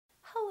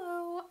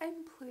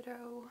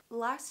Pluto.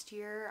 Last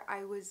year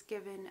I was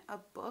given a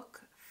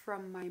book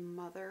from my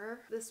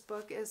mother. This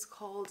book is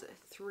called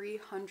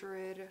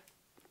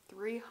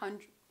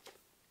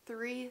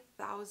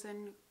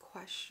 3,000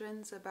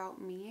 Questions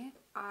About Me.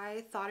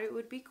 I thought it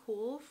would be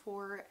cool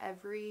for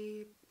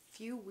every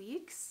few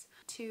weeks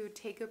to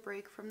take a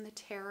break from the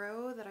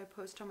tarot that I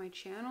post on my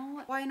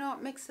channel. Why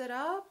not mix it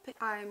up?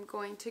 I'm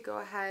going to go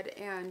ahead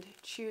and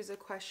choose a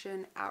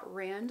question at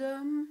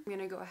random. I'm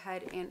gonna go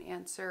ahead and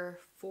answer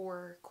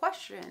 4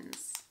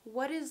 questions.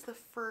 What is the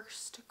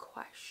first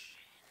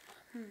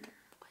question?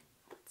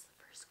 What's the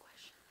first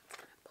question that's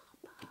gonna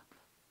pop up?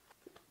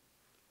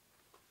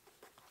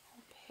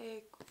 I'll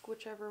pick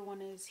whichever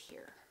one is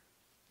here.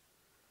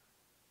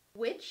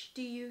 Which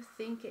do you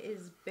think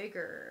is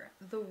bigger,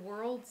 the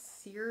World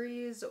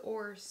Series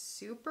or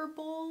Super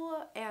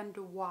Bowl, and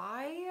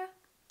why?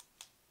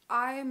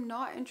 I'm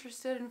not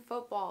interested in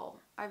football.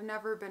 I've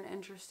never been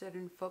interested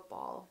in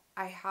football.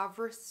 I have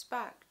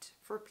respect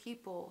for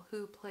people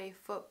who play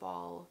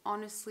football.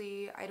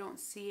 Honestly, I don't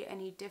see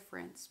any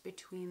difference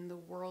between the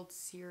World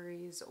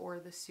Series or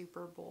the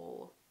Super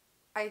Bowl.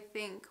 I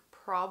think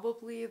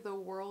probably the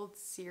World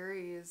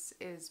Series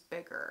is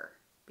bigger,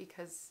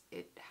 because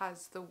it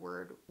has the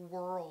word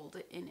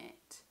world in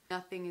it.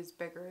 Nothing is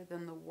bigger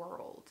than the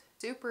world.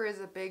 Super is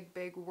a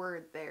big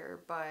word there,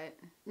 but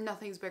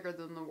nothing's bigger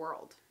than the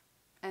world.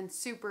 And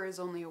super is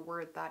only a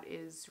word that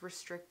is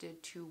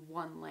restricted to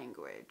one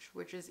language,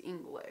 which is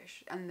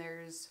English. And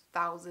there's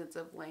thousands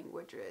of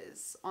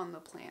languages on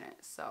the planet.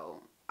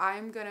 So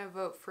I'm gonna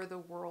vote for the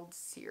World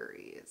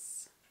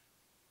Series.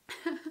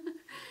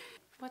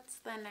 What's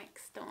the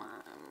next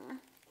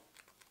one?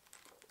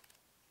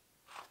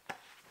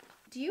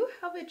 Do you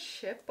have a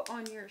chip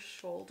on your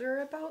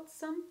shoulder about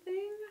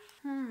something?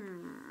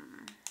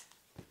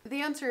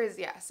 The answer is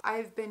yes.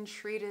 I've been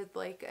treated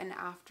like an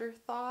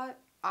afterthought.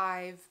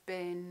 I've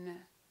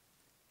been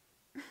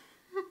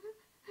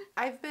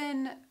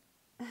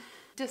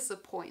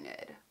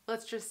disappointed.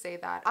 Let's just say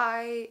that.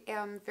 I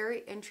am very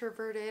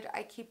introverted.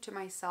 I keep to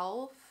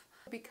myself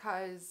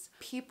because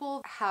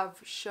people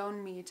have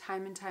shown me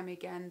time and time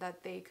again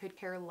that they could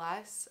care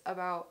less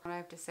about what I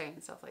have to say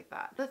and stuff like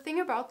that. The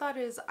thing about that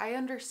is I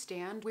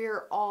understand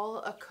we're all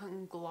a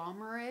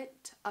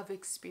conglomerate of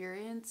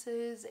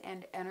experiences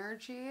and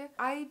energy.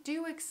 I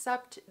do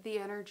accept the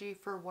energy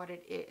for what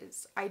it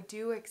is. I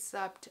do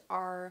accept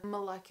our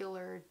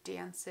molecular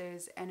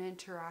dances and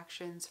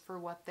interactions for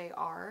what they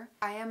are.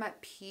 I am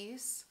at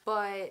peace,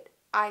 but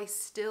I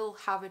still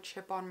have a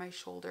chip on my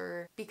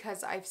shoulder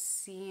because I've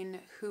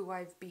seen who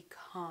I've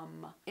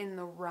become in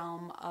the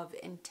realm of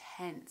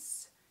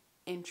intense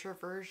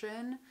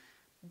introversion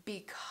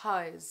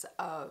because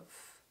of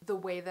the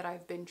way that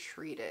I've been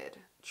treated.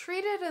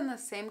 Treated in the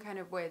same kind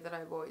of way that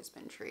I've always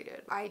been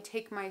treated. I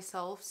take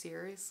myself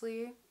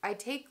seriously. I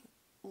take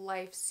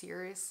life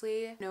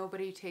seriously.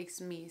 Nobody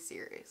takes me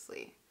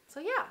seriously.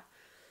 So yeah.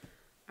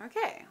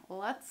 Okay,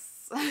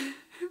 let's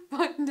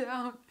find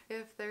out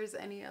if there's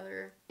any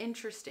other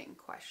interesting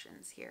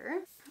questions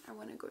here. I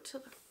want to go to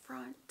the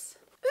front.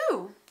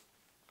 Ooh,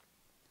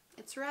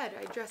 it's red.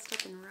 I dressed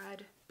up in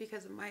red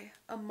because of my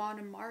Amon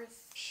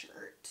Amarth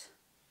shirt.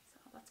 So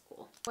that's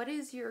cool. What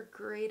is your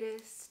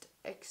greatest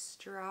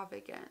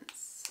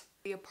extravagance?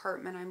 The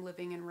apartment I'm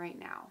living in right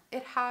now.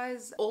 It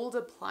has old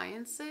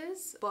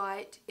appliances,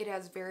 but it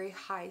has very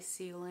high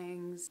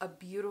ceilings, a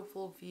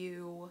beautiful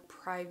view,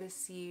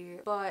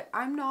 privacy, but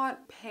I'm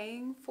not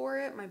paying for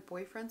it. My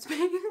boyfriend's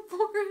paying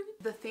for it.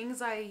 The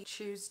things I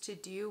choose to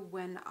do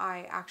when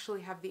I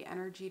actually have the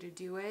energy to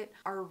do it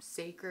are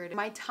sacred.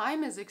 My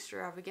time is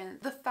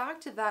extravagant. The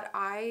fact that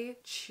I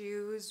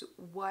choose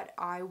what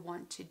I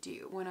want to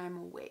do when I'm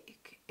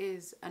awake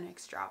is an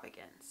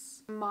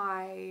extravagance.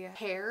 My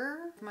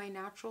hair, my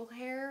natural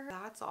hair,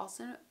 that's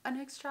also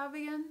an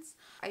extravagance.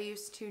 I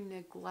used to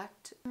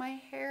neglect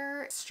my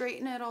hair,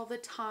 straighten it all the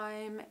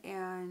time,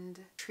 and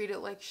treat it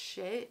like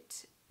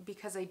shit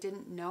because I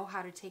didn't know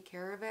how to take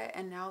care of it.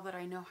 And now that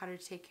I know how to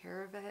take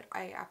care of it,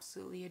 I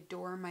absolutely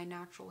adore my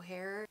natural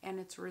hair and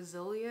its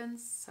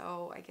resilience.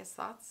 So I guess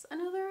that's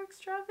another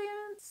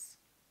extravagance.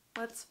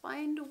 Let's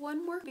find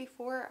one more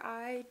before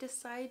I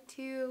decide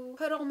to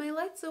put all my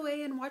lights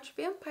away and watch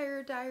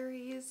Vampire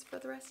Diaries for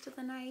the rest of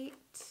the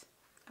night.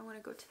 I want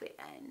to go to the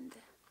end.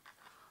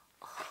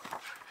 Oh,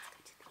 let's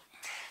go to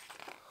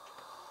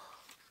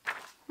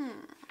the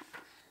end.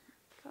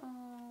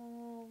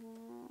 Go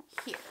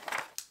here.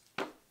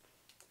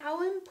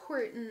 How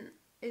important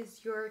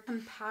is your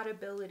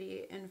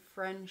compatibility in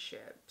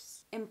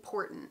friendships?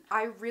 Important.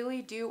 I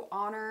really do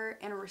honor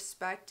and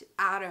respect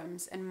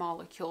atoms and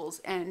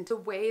molecules and the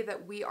way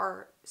that we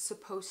are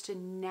supposed to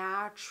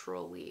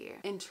naturally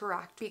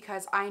interact,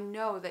 because I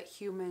know that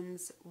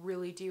humans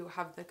really do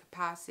have the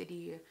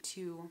capacity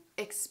to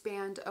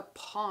expand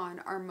upon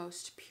our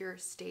most pure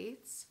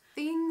states.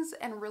 Things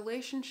and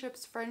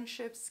relationships,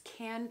 friendships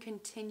can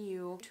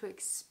continue to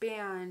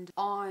expand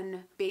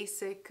on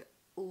basic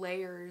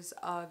layers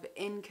of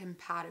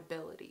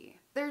incompatibility.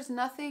 There's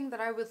nothing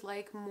that I would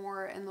like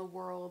more in the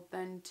world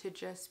than to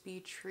just be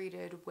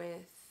treated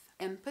with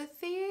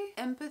empathy.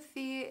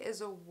 Empathy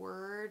is a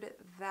word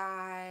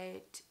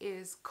that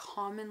is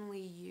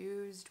commonly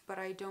used, but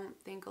I don't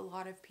think a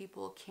lot of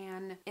people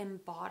can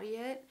embody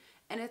it.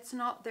 And it's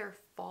not their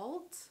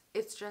fault.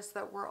 It's just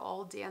that we're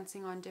all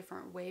dancing on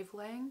different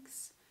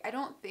wavelengths. I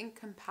don't think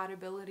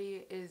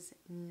compatibility is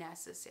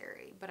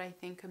necessary, but I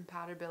think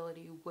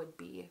compatibility would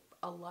be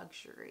a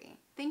luxury.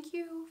 Thank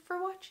you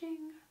for watching.